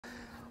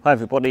Hi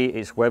everybody,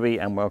 it's Webby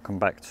and welcome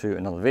back to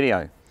another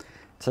video.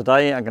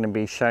 Today I'm going to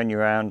be showing you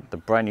around the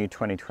brand new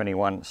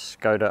 2021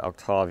 Skoda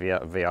Octavia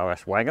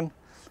RS Wagon.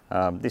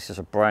 This is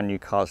a brand new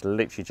car that's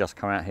literally just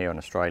come out here in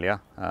Australia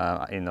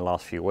in the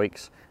last few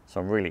weeks, so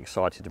I'm really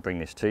excited to bring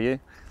this to you.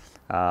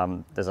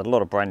 There's a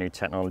lot of brand new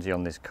technology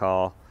on this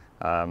car.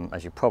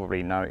 As you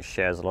probably know, it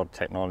shares a lot of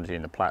technology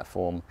in the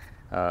platform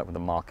with the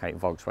MK8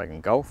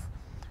 Volkswagen Golf.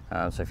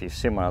 So if you've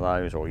seen one of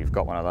those or you've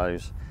got one of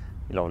those,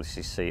 you'll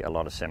obviously see a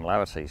lot of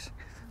similarities.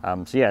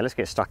 So yeah, let's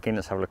get stuck in,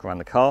 let's have a look around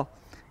the car.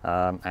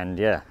 And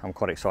yeah, I'm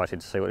quite excited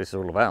to see what this is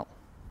all about.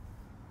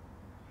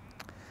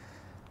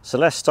 So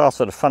let's start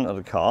at the front of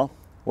the car,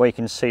 where you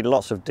can see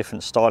lots of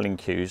different styling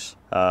cues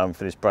for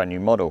this brand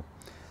new model.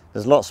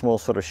 There's lots more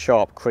sort of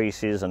sharp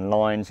creases and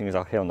lines, things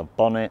like here on the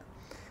bonnet.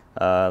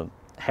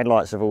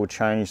 Headlights have all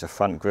changed, the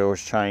front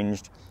grille's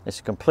changed. It's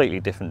a completely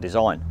different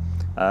design.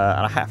 And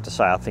I have to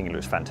say, I think it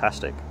looks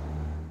fantastic.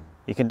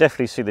 You can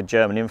definitely see the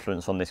German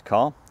influence on this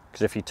car,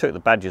 because if you took the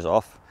badges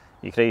off,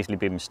 you could easily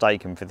be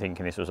mistaken for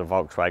thinking this was a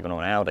Volkswagen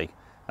or an Audi,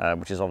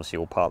 which is obviously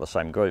all part of the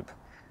same group.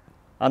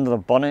 Under the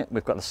bonnet,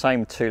 we've got the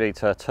same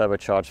 2-litre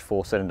turbocharged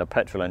 4-cylinder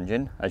petrol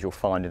engine as you'll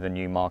find in the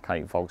new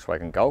MK8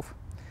 Volkswagen Golf.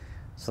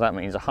 So that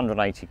means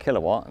 180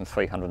 kilowatt and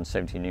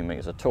 370 newton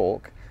meters of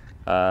torque,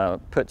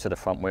 put to the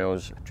front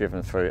wheels,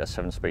 driven through a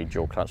 7-speed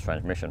dual clutch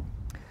transmission.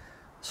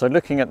 So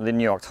looking at the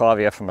new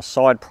Octavia from a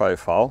side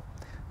profile,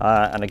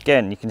 and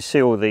again you can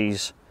see all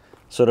these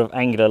sort of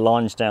angular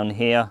lines down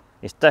here.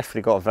 It's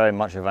definitely got very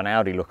much of an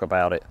Audi look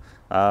about it.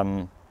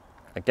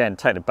 Again,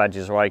 take the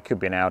badges away, could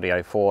be an Audi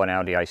A4, an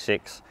Audi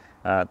A6.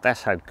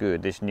 That's how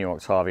good this new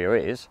Octavia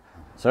is.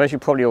 So as you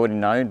probably already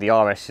know, the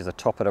RS is the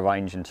top of the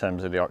range in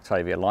terms of the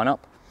Octavia lineup.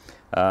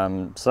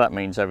 So that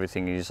means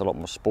everything is a lot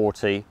more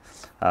sporty.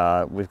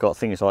 We've got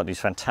things like these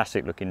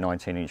fantastic looking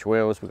 19-inch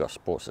wheels, we've got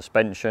sport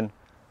suspension.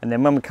 And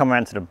then when we come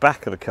around to the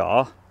back of the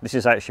car, this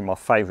is actually my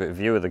favourite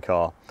view of the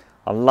car.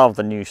 I love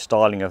the new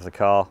styling of the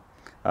car.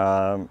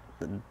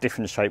 The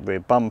different shaped rear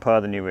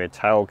bumper, the new rear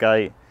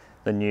tailgate,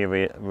 the new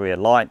rear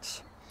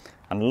lights,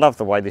 and I love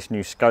the way this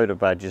new Skoda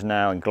badge is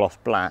now in gloss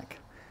black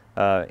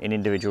in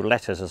individual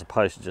letters as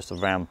opposed to just a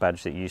round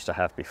badge that you used to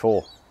have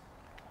before.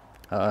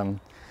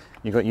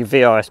 You've got your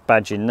VRS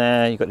badge in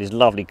there, you've got these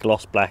lovely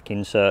gloss black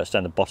inserts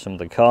down the bottom of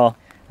the car,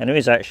 and there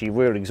is actually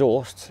real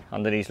exhaust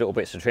under these little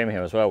bits of trim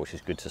here as well, which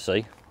is good to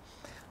see.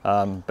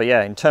 But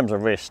yeah, in terms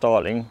of rear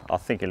styling, I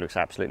think it looks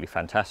absolutely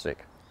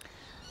fantastic.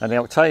 And the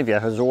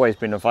Octavia has always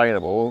been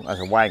available as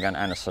a wagon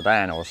and a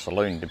sedan or a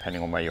saloon,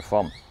 depending on where you're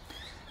from.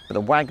 But the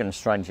wagon,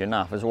 strangely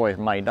enough, has always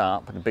made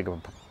up the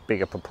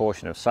bigger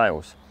proportion of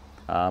sales.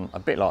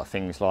 A bit like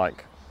things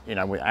like, you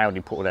know, with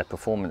Audi put all their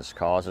performance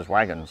cars as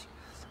wagons.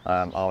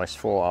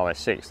 RS4,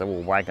 RS6, they're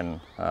all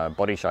wagon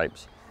body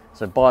shapes.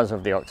 So buyers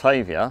of the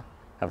Octavia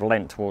have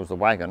lent towards the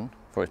wagon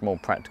for its more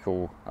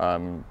practical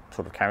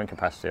sort of carrying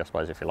capacity, I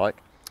suppose, if you like.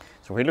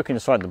 So if we look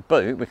inside the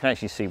boot, we can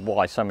actually see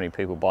why so many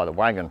people buy the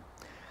wagon.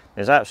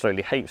 There's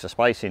absolutely heaps of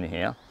space in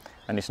here,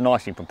 and it's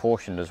nicely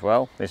proportioned as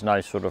well. There's no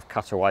sort of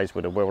cutaways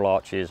with the wheel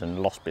arches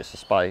and lost bits of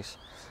space.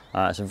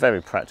 It's a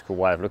very practical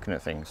way of looking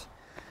at things.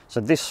 So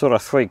this sort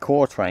of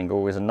 3/4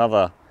 angle is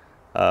another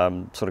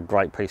sort of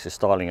great piece of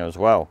styling as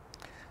well.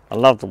 I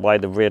love the way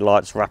the rear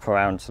lights wrap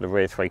around to the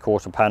rear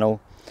 3/4 panel,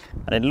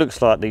 and it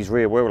looks like these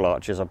rear wheel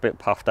arches are a bit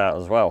puffed out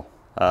as well,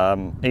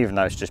 even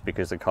though it's just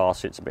because the car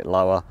sits a bit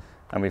lower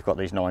and we've got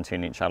these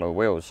 19-inch alloy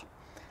wheels.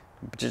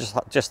 But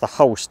just the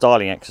whole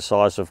styling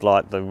exercise of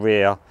like the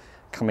rear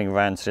coming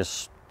around to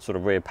this sort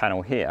of rear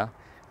panel here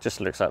just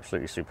looks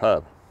absolutely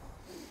superb.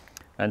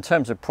 And in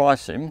terms of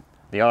pricing,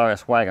 the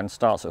RS wagon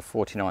starts at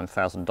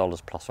 $49,000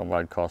 plus on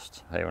road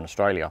costs here in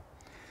Australia.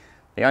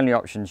 The only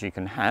options you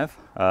can have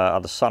are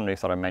the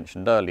sunroof that I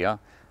mentioned earlier,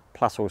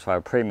 plus also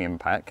a premium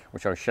pack,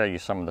 which I'll show you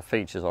some of the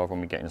features of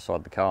when we get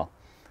inside the car.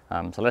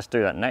 So let's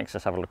do that next.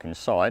 Let's have a look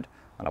inside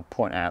and I'll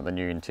point out the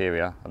new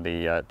interior of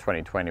the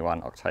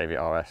 2021 Octavia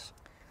RS.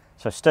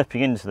 So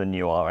stepping into the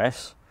new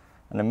RS,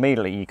 and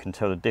immediately you can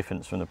tell the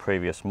difference from the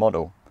previous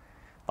model.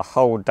 The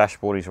whole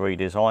dashboard is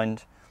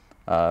redesigned,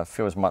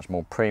 feels much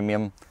more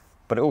premium,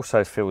 but it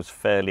also feels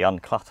fairly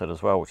uncluttered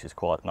as well, which is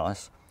quite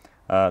nice.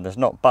 There's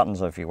not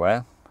buttons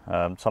everywhere,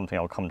 something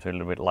I'll come to a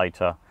little bit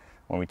later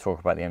when we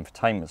talk about the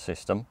infotainment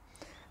system.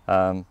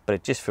 But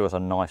it just feels a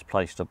nice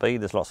place to be.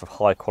 There's lots of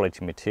high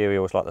quality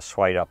materials like the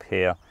suede up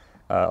here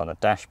on the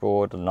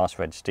dashboard, the nice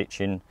red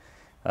stitching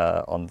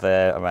on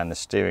there around the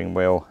steering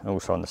wheel and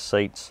also on the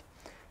seats.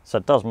 So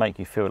it does make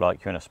you feel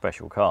like you're in a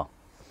special car.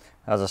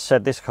 As I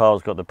said, this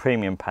car's got the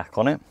premium pack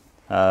on it,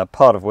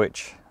 part of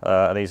which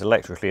are these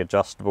electrically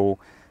adjustable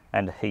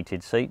and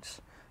heated seats.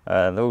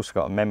 They've also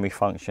got a memory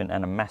function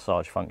and a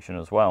massage function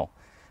as well.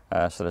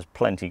 So there's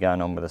plenty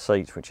going on with the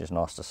seats, which is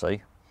nice to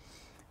see.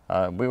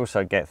 We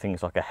also get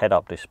things like a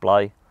head-up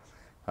display.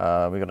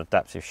 We've got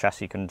adaptive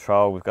chassis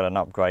control. We've got an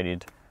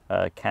upgraded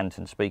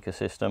Canton speaker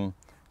system.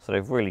 So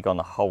they've really gone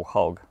the whole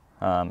hog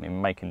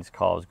in making this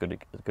car as good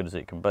as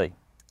it can be.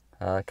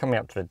 Coming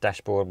up to the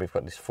dashboard, we've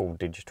got this full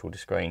digital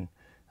screen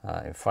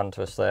in front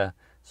of us there.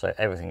 So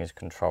everything is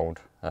controlled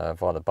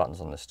via the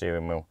buttons on the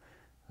steering wheel.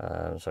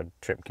 So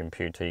trip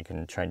computer, you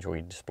can change all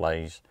your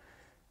displays,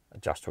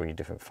 adjust all your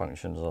different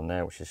functions on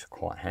there, which is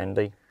quite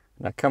handy.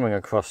 Now coming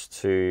across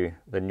to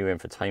the new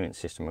infotainment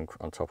system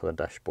on top of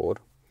the dashboard,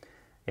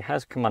 it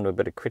has come under a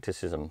bit of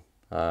criticism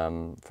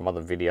from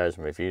other videos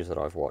and reviews that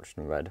I've watched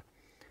and read,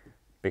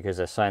 because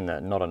they're saying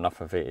that not enough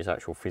of it is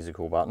actual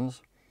physical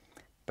buttons,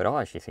 but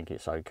I actually think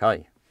it's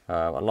okay.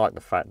 I like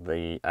the fact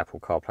the Apple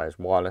CarPlay is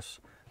wireless.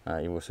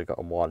 You've also got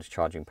a wireless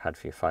charging pad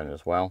for your phone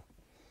as well.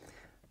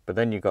 But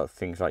then you've got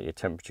things like your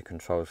temperature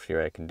controls for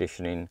your air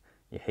conditioning,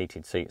 your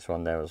heated seats are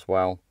on there as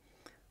well.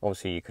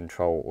 Obviously you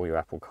control all your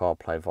Apple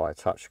CarPlay via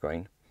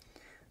touchscreen.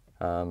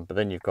 But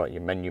then you've got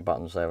your menu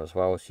buttons there as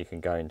well, so you can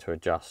go in to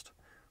adjust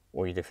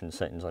all your different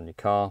settings on your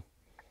car.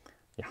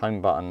 Your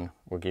home button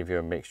will give you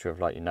a mixture of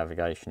like your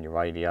navigation, your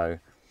radio,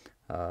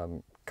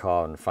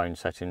 car and phone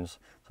settings.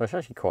 So it's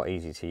actually quite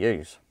easy to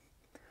use.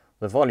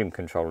 The volume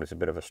control is a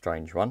bit of a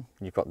strange one.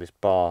 You've got this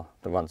bar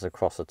that runs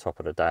across the top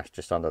of the dash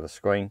just under the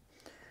screen.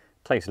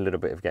 Takes a little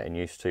bit of getting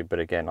used to, but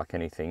again, like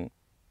anything,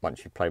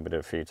 once you've played with it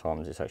a few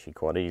times, it's actually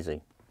quite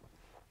easy.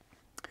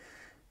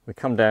 We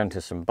come down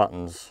to some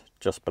buttons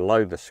just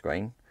below the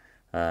screen,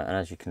 and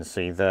as you can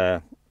see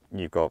there,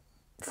 you've got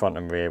front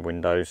and rear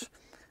windows.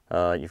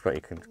 You've got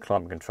your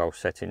climate control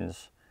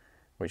settings,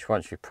 which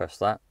once you press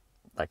that,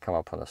 they come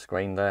up on the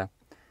screen there.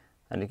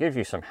 And it gives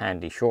you some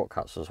handy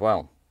shortcuts as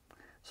well.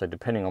 So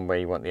depending on where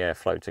you want the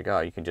airflow to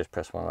go, you can just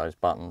press one of those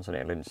buttons and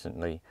it'll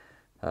instantly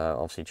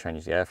obviously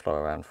change the airflow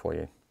around for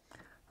you.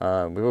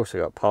 We've also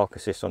got park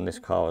assist on this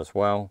car as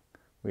well.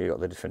 We've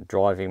got the different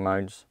driving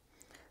modes,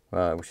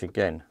 which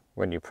again,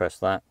 when you press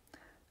that,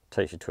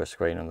 takes you to a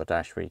screen on the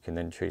dash where you can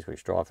then choose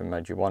which driving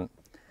mode you want.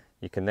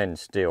 You can then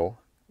still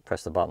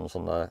press the buttons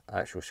on the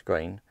actual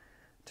screen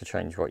to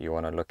change what you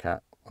want to look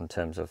at in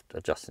terms of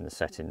adjusting the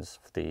settings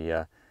for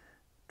the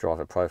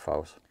driver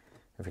profiles.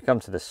 If we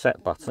come to the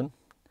set button,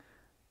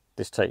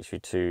 this takes you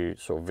to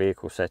sort of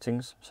vehicle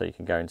settings, so you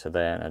can go into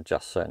there and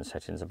adjust certain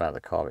settings about the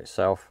car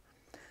itself.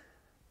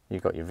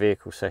 You've got your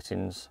vehicle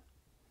settings,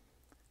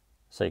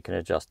 so you can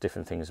adjust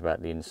different things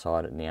about the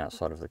inside and the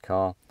outside of the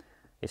car.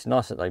 It's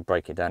nice that they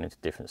break it down into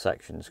different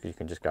sections, because you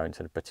can just go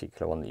into the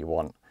particular one that you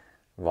want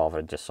rather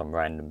than just some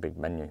random big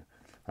menu.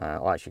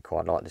 I actually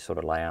quite like this sort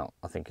of layout.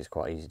 I think it's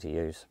quite easy to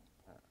use.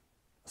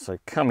 So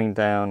coming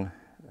down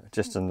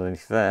just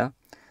underneath there,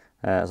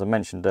 as I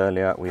mentioned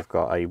earlier, we've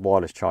got a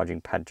wireless charging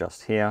pad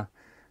just here.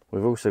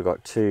 We've also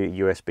got two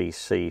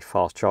USB-C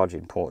fast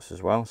charging ports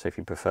as well, so if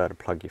you prefer to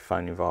plug your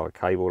phone in via a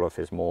cable, or if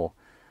there's more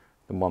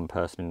than one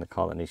person in the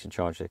car that needs to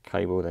charge their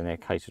cable, then they're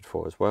catered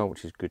for as well,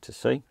 which is good to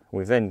see.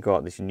 We've then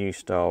got this new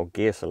style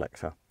gear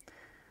selector.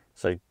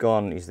 So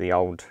gone is the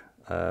old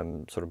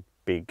sort of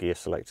big gear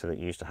selector that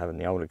you used to have in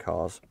the older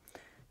cars.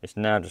 It's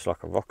now just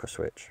like a rocker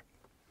switch.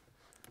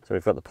 So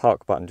we've got the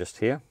park button just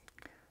here,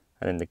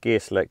 and then the gear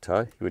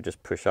selector you would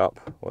just push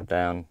up or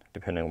down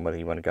depending on whether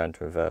you want to go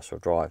into reverse or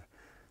drive.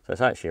 So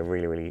it's actually a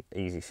really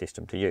easy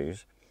system to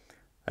use,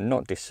 and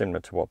not dissimilar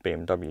to what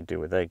BMW do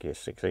with their gear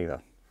sticks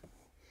either.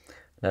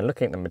 Now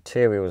looking at the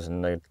materials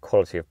and the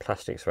quality of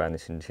plastics around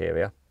this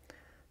interior,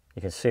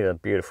 you can see the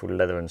beautiful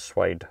leather and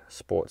suede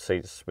sport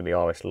seats with the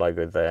RS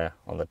logo there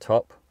on the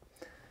top.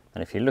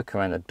 And if you look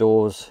around the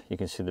doors, you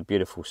can see the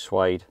beautiful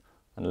suede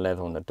and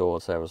leather on the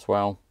doors there as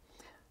well.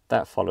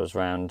 That follows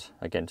round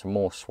again to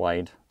more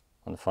suede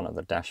on the front of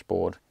the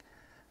dashboard,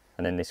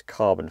 and then this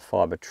carbon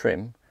fibre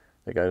trim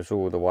that goes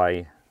all the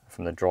way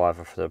from the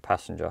driver to the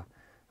passenger,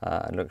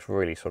 and looks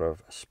really sort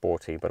of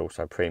sporty but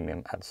also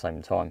premium at the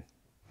same time.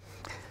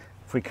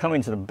 If we come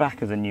into the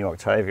back of the new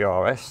Octavia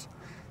RS,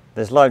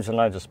 there's loads and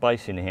loads of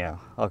space in here.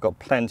 I've got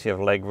plenty of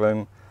leg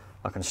room.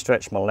 I can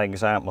stretch my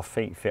legs out, my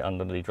feet fit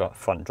under the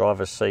front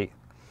driver's seat,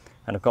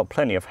 and I've got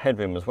plenty of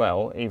headroom as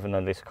well, even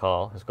though this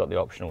car has got the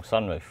optional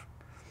sunroof.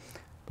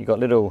 You've got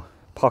little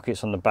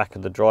pockets on the back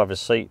of the driver's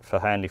seat for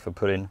handy for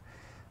putting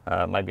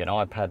maybe an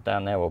iPad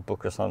down there or a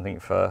book or something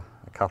for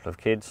a couple of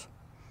kids.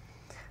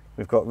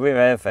 We've got rear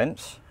air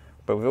vents,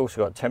 but we've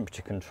also got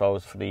temperature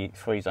controls for the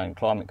 3-zone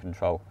climate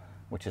control,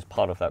 which is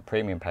part of that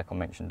premium pack I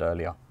mentioned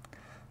earlier.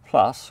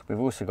 Plus, we've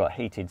also got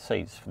heated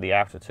seats for the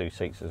outer 2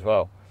 seats as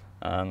well.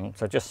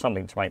 So just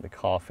something to make the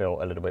car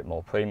feel a little bit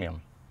more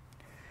premium.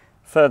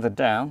 Further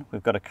down,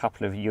 we've got a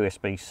couple of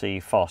USB-C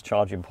fast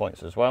charging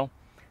points as well.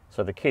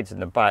 So the kids in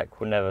the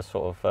back will never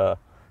sort of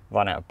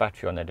run out of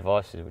battery on their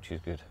devices, which is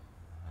good.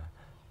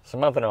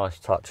 Some other nice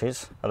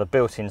touches are the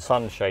built-in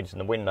sunshades in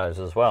the windows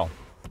as well.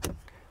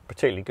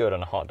 Particularly good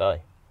on a hot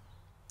day.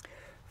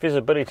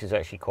 Visibility is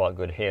actually quite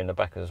good here in the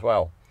back as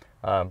well,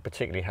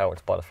 particularly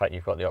helped by the fact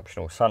you've got the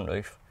optional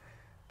sunroof.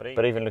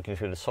 But even looking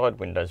through the side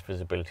windows,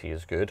 visibility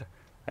is good,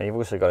 and you've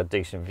also got a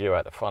decent view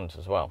out the front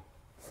as well.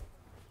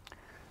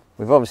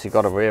 We've obviously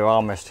got a rear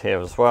armrest here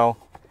as well,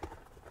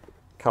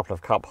 a couple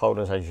of cup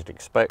holders as you'd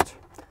expect,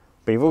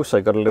 but you've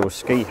also got a little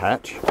ski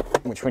hatch,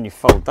 which when you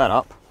fold that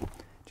up,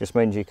 just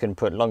means you can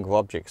put longer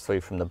objects through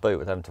from the boot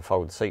without having to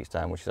fold the seats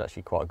down, which is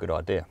actually quite a good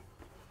idea.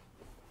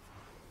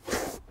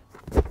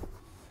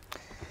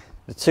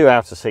 The two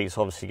outer seats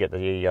obviously get the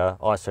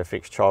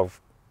ISOFIX child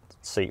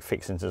seat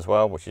fixings as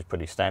well, which is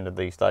pretty standard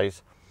these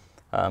days.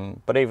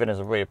 But even as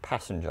a rear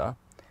passenger,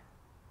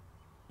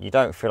 you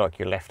don't feel like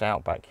you're left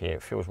out back here.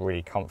 It feels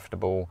really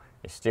comfortable.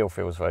 It still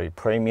feels very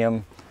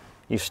premium.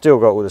 You've still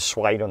got all the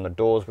suede on the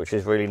doors, which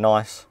is really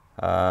nice.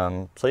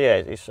 So yeah,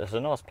 it's a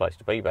nice place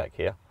to be back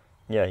here.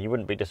 Yeah, you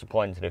wouldn't be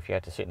disappointed if you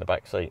had to sit in the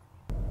back seat.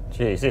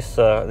 Geez, this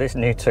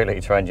new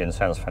 2-litre engine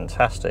sounds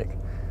fantastic.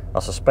 I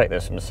suspect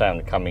there's some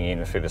sound coming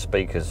in through the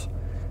speakers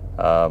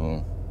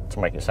to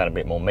make it sound a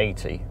bit more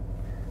meaty.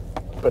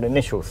 But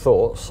initial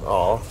thoughts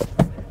are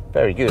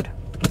very good.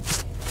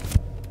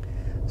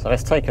 So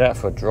let's take it out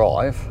for a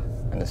drive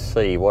and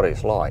see what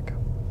it's like.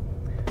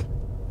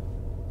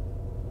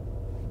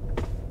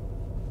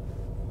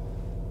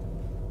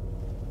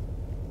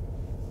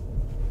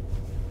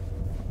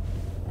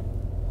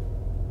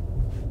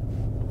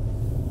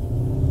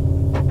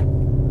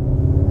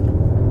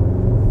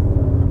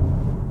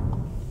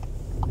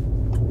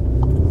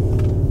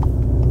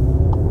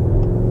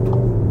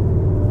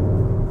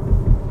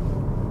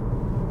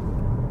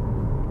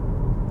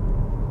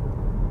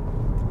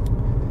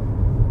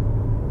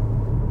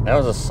 Now,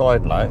 as a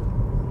side note,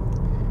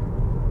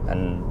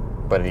 and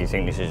whether you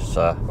think this is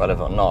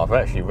relevant or not, I've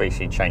actually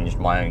recently changed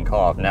my own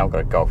car. I've now got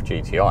a Golf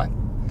GTI,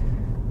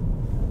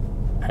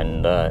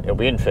 and it'll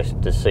be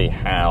interesting to see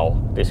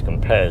how this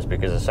compares,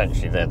 because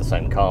essentially they're the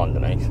same car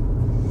underneath.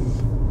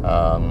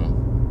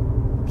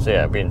 So yeah,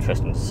 it'll be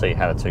interesting to see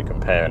how the two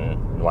compare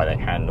and the way they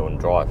handle and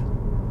drive.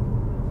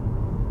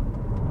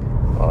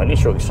 Well,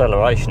 initial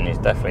acceleration is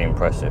definitely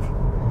impressive.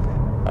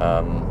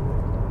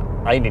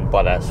 Aided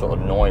by that sort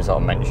of noise that I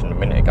mentioned a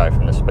minute ago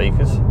from the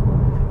speakers. It's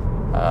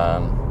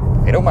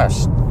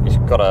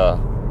got a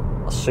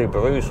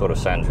Subaru sort of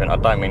sound to it. I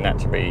don't mean that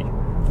to be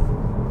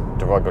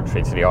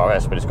derogatory to the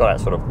RS, but it's got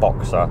that sort of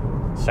boxer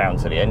sound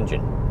to the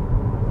engine.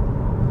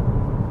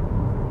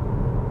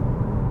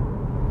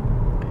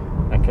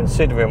 And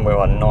considering we're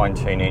on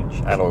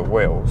 19-inch alloy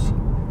wheels,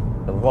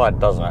 the ride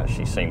doesn't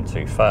actually seem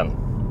too firm.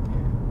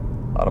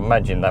 I'd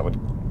imagine that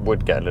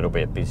would get a little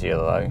bit busier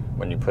though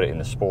when you put it in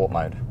the sport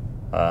mode.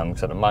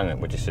 Because at the moment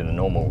we're just in the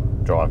normal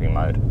driving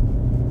mode.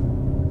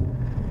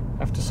 I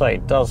have to say,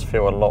 it does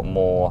feel a lot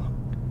more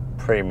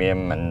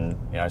premium and,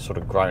 you know, sort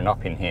of grown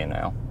up in here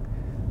now.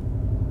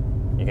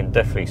 You can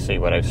definitely see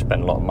where they've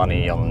spent a lot of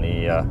money on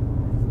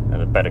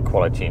the better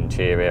quality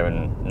interior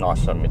and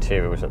nicer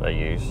materials that they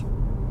use.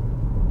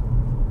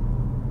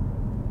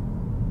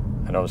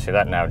 And obviously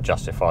that now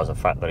justifies the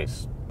fact that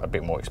it's a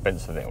bit more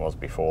expensive than it was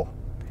before.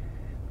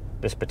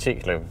 This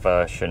particular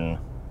version,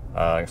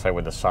 say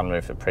with the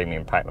sunroof, the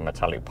premium pack, the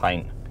metallic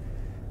paint,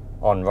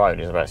 on road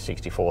is about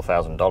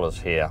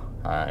 $64,000 here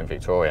in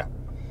Victoria.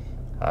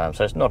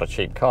 So it's not a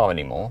cheap car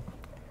anymore.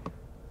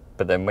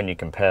 But then when you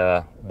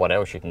compare what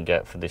else you can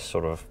get for this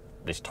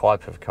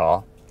type of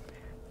car,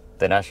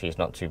 then actually it's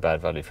not too bad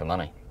value for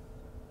money.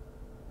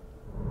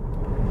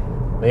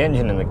 The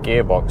engine and the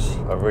gearbox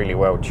are really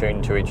well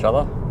tuned to each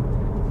other.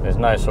 There's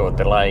no sort of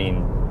delay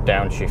in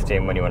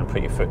downshifting when you want to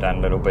put your foot down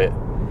a little bit.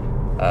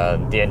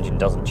 The engine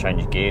doesn't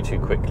change gear too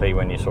quickly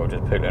when you're sort of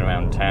just pootling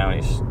around town.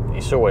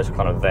 It's always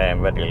kind of there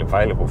and readily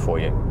available for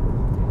you.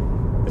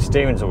 The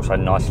steering's also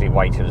nicely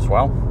weighted as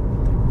well.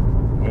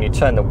 When you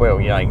turn the wheel,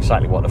 you know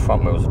exactly what the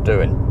front wheels are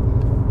doing.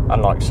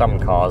 Unlike some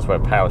cars where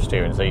power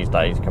steerings these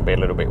days can be a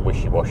little bit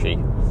wishy-washy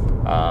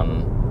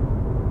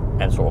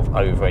and sort of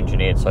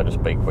over-engineered, so to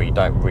speak, where you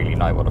don't really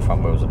know what the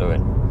front wheels are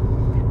doing.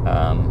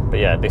 But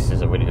yeah, this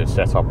is a really good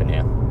setup in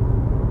here.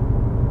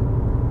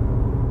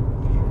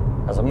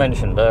 As I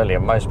mentioned earlier,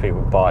 most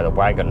people buy the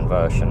Wagon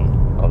version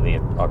of the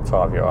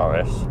Octavia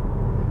RS,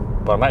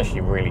 but I'm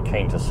actually really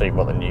keen to see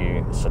what the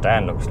new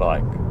sedan looks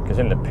like, because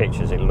in the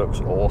pictures it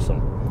looks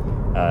awesome.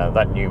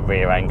 That new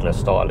rear angular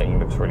styling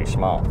looks really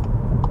smart.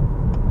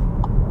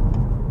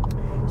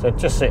 So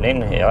just sitting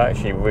in here, I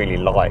actually really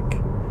like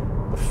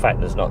the fact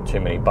there's not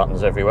too many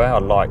buttons everywhere. I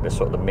like the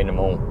sort of the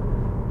minimal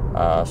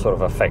sort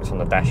of effect on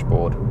the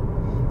dashboard,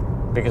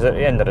 because at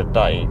the end of the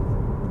day,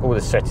 all the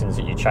settings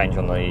that you change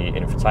on the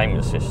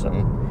infotainment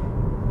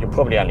system, you'll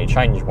probably only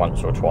change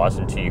once or twice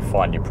until you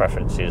find your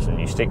preferences and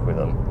you stick with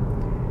them.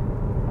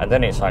 And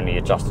then it's only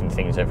adjusting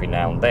things every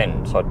now and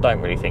then, so I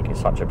don't really think it's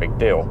such a big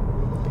deal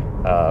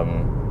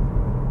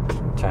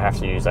to have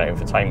to use that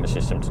infotainment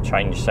system to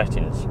change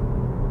settings.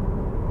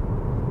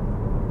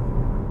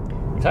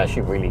 It's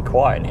actually really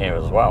quiet in here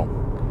as well.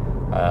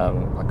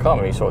 I can't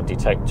really sort of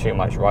detect too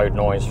much road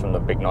noise from the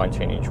big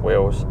 19-inch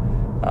wheels,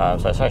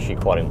 so it's actually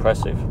quite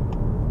impressive.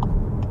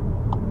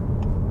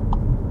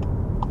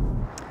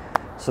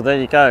 So there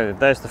you go,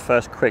 there's the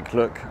first quick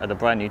look at the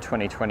brand new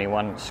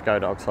 2021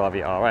 Skoda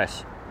Octavia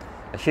RS.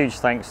 A huge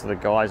thanks to the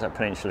guys at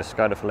Peninsula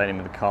Skoda for lending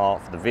me the car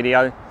for the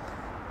video.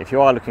 If you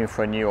are looking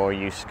for a new or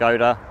used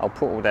Skoda, I'll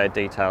put all their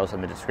details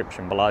in the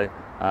description below.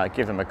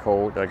 Give them a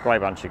call, they're a great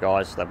bunch of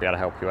guys, so they'll be able to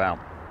help you out.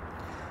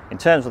 In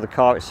terms of the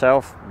car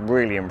itself,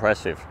 really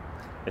impressive.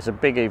 It's a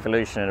big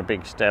evolution and a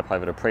big step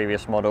over the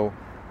previous model.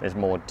 There's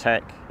more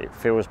tech, it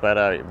feels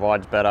better, it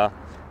rides better.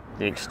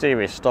 The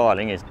exterior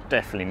styling is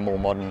definitely more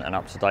modern and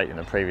up to date than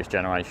the previous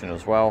generation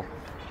as well.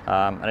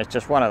 And it's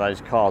just one of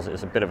those cars that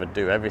is a bit of a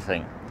do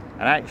everything,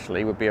 and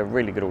actually would be a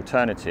really good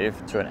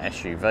alternative to an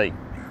SUV.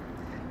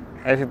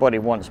 Everybody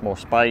wants more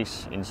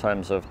space in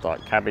terms of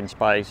like cabin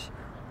space,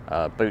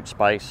 boot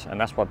space, and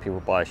that's why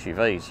people buy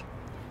SUVs.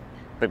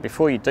 But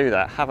before you do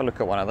that, have a look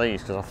at one of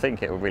these, because I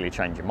think it will really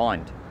change your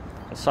mind.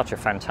 It's such a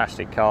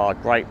fantastic car,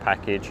 great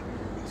package.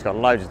 It's got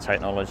loads of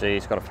technology,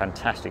 it's got a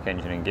fantastic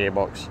engine and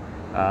gearbox.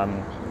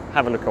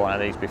 Have a look at one of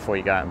these before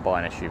you go out and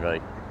buy an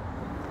SUV.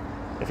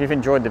 If you've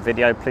enjoyed the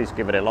video, please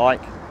give it a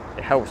like.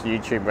 It helps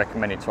YouTube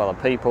recommend it to other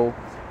people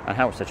and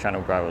helps the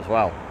channel grow as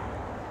well.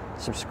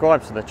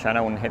 Subscribe to the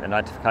channel and hit the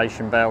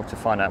notification bell to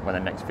find out when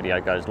the next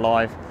video goes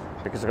live,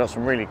 because I've got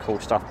some really cool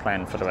stuff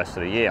planned for the rest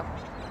of the year.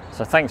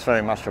 So thanks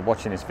very much for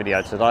watching this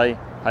video today.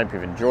 Hope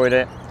you've enjoyed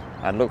it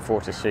and look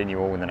forward to seeing you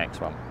all in the next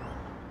one.